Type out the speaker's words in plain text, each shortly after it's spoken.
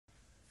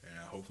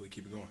hopefully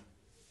keep it going.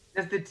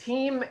 Does the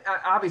team,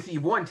 obviously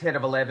you won 10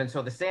 of 11,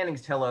 so the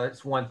standings tell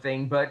us one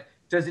thing, but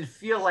does it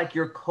feel like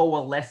you're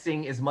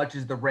coalescing as much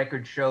as the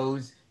record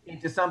shows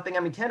into something?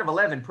 I mean, 10 of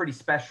 11, pretty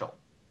special.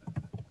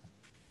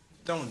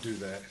 Don't do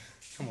that.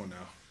 Come on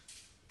now.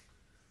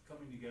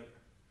 Coming together.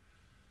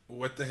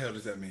 What the hell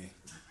does that mean?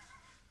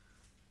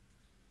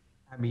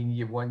 I mean,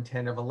 you won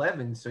 10 of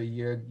 11, so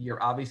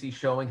you're obviously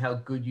showing how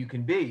good you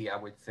can be, I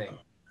would think.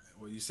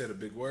 Well, you said a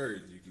big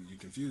word. You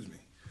confused me.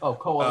 Oh, Uh,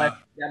 coalescing,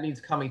 that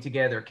means coming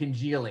together,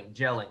 congealing,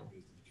 gelling.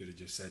 you could have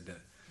just said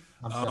that.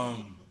 I'm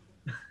sorry.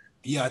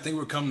 Yeah, I think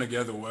we're coming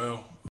together well.